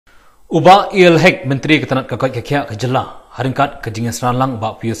Uba ilhek Myntri ke tnat Koit ke Khiah ke Jela haringkat ke jingan seranlang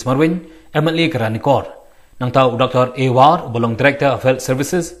uba Pius Marwin MLA ke Ranikor nang tahu Dr. Awar belong Director of Health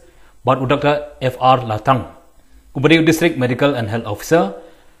Services bat Dr. FR Latang ubadi District Medical and Health Officer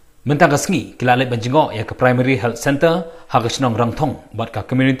mentang kasngi kilalai banjingo ya ke Primary Health Center hagasnong Rangthong bat ke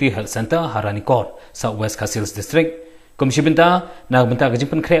Community Health Center Ranikor South West Khasils District komisi benta na benta ke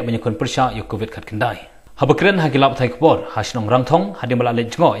jimpen krek banyakon persya ya COVID kat kendai habakren hagilap thai kubor hasnong Rangthong hadi malalai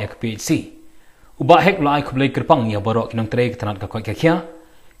jengo ya ke PHC ubah hek lai kublai kerpang ya borok kinong tre ke tanat Koit ke Khiah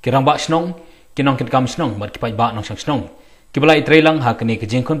kirang ba snong kinong kitkam snong bar kipai ba nong snong kibalai tre lang ha kene ke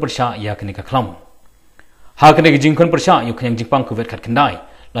jingkon persya ya kene ka khlam ha kene ke jingkon persya yu khyang jingpang COVID kat kendai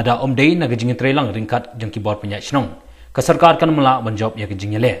lada om dei na ke jing tre lang ringkat jang kibor penyai snong ka sarkar kan mela banjob ya ke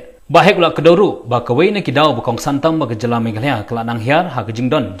jingyale ba hek la kedoru ba kawai na kidau bukong santam ba ke Jela Meghalaya kala nang hiar ha ke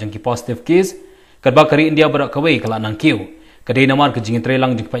jingdon jang ki positive case kadba kari India barak kawai kala nang kiu kadai namar ke jingin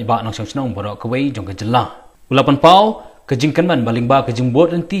trelang jing pai ba nang snong barak kawai jong ke Jela ulapan pau ke jingkan man baling ba ke jing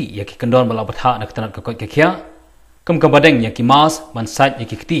bot nanti ya ki kendon bala batha nak tanat Koit ke Khiah kam kabadeng ya ki mas man site ya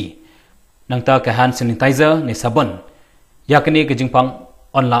ki kti nang ta ke hand sanitizer ni sabun ya kini ke jingpang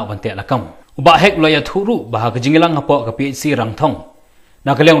onla bante lakam uba hek loya thuru bah ke jingilang hapo ke PHC Rangthong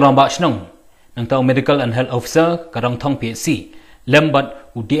na kaliang ramba snong nang ta Medical and Health Officer ka Rangthong PHC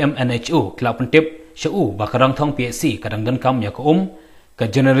lembat UDMNHO kelapun tip syau ba Rangthong PHC kadang dan kam ya ke ke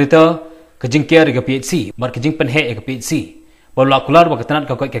generator ke jingkiar ke PHC bar ke jing penhe ke PHC bola kular ba tanat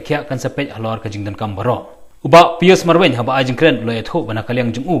Koit ke Khiah kan sepej halor ke jing dan kam baro uba Pius Marwin haba ajing kren loya thu bana kaliang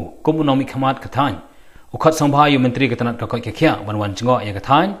jungu komunomi khamat kathan ukhat sambhayu Myntri ke tanat Koit ke Khiah banwan jingo ya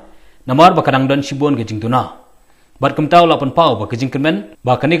kathan namar ba kadang dan sibon ke jing tuna bar kumtau lapan pau ba ke jing kemen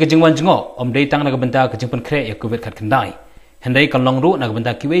ba kani ke jingwan jingo om dei tang na ke benta ke jing pen kre ya COVID kat kendai hendai kalong ru nak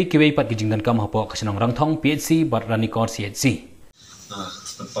benda kiwei pat kijing dan kam hapo kasenong Rangthong PHC bat Ranikor CHC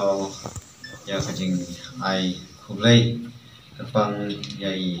tepau ya kajing ai kublai tepang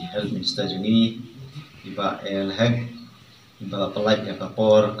yai health minister jungi iba elhek iba pelai ya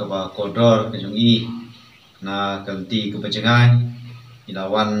kapor keba kodor ke jungi na kanti ke pejengai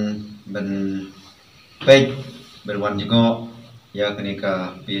ilawan ben pej berwan jingo ya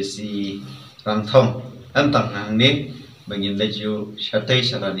kenika PHC Rangthong antang nang ni bangin leju syatai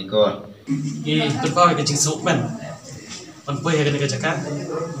Ranikor i tepau ke jing sukmen on poi ke negara Jakarta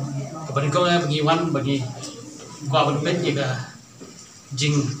kepada kau bagi wan bagi gua pen juga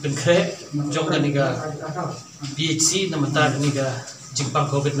jing penkre jong ke negara PHC namata negara jingpang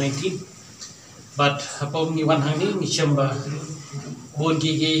COVID-19 but apa bagi wan hang ni chamba bon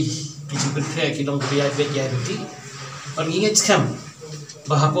gigi jing penkre ki dong biaya bet ya ruti on ingat scam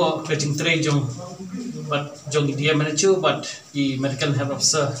bahapo ke jing tre jong but jong dia manager but di medical health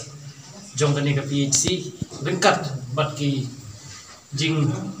officer jong kani ke PHC ringkat but ki jing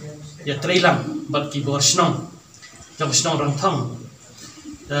ya trailang but ki borsnong jong snong Rangthong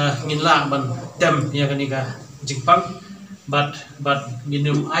ngin la ban tem ya kani ka jingpang but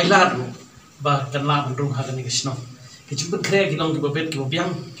minum ailat ba kan la ban rung ha kani ke snong ki jing kre ki long ki babet ki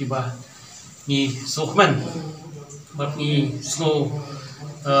bobiang ki ba ni sokman but ni snow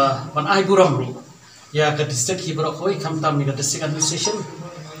ban ai buram ru ya ke district hibrok koi kamtam ni ke district administration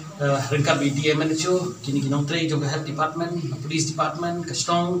ringkat BDM manager kini kinong tre juga health department police department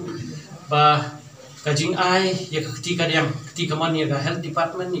kastong ba kajing ai ya ketika yang ketika man ya health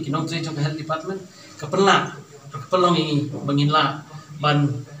department ni kinong tre juga health department kepenla kepelong ini menginla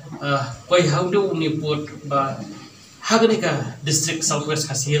ban koi haudu ni put ba hagani ka district Southwest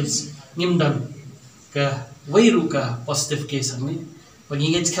Khasils ngimdan ke wairu ka positive case ni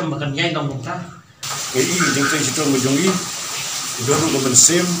pengingat kam makan yai dong ta cái ý chúng tôi chỉ trong một giống ý đó là mình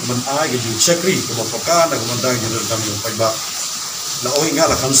xem mình ai cái chuyện check đi của một cá là của mình đang nhận được làm nhiều bài bạc là ôi ngã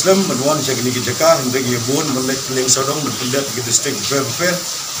là khăn slim mình want check đi cái jaga hình cái buôn mình lấy lên sau đó mình phân cái district welfare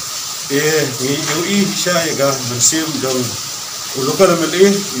cái yếu ý sai cái mình xem trong local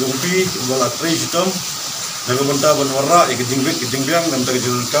MLA yung pi wala tray sitam na kumanta banwara cái jingbang nam ta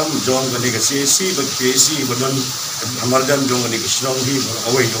jul kam jong cái CHC but PHC banon amarjan jong cái snong hi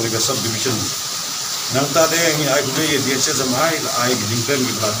away jong cái subdivision nang tade yang ai budaya dia sezamai ai gingkan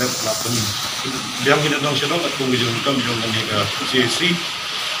di belakang lapun yang kita dong sedong atung jong kam jong ke CHC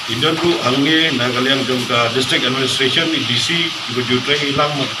indon ku angge na kalian jong ka district administration DC bujutre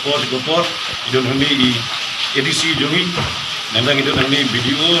hilang kopor indon hani ADC jongi nanda indon hani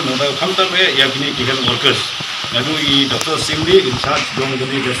video nanda khamtam ya kini health workers nadu I Dr. Simli in charge jong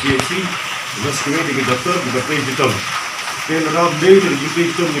ke CHC bos kini di doktor bujutre hitam Dalam day terjadi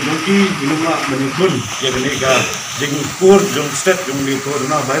itu menjadi ilmu menyebut yang mereka dengan kur jom state jom di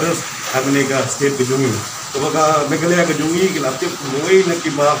coronavirus yang mereka state kejungi. Apakah Meghalaya kejungi kita aktif mulai nak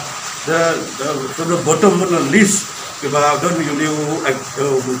kiba the bottom of the list kebahagiaan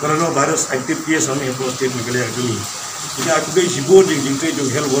you coronavirus active case on the state Meghalaya Jumi. Ini aku gay sibuk jing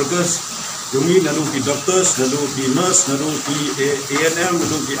health workers, Jumi nadu ki doctors, nadu ki nurse, nadu ki ANM,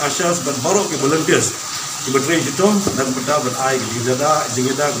 nadu ki ashas, but baru ki volunteers. Ki bertrai jitom dan benda berai ki jingada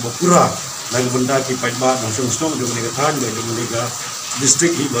ke berpura, dan benda ki pajbat langsung jom mereka tahan, jom mereka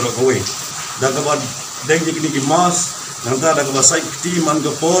district hi baru kawai. Dan kebat deng jikini ki mas. Nanti ada keba site ti man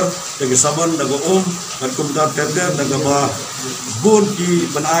gapor, daga sabon daga dan kumtar terder daga ba bun ki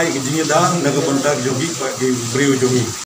banai ki jingida daga bontak jogi ki beriu jogi.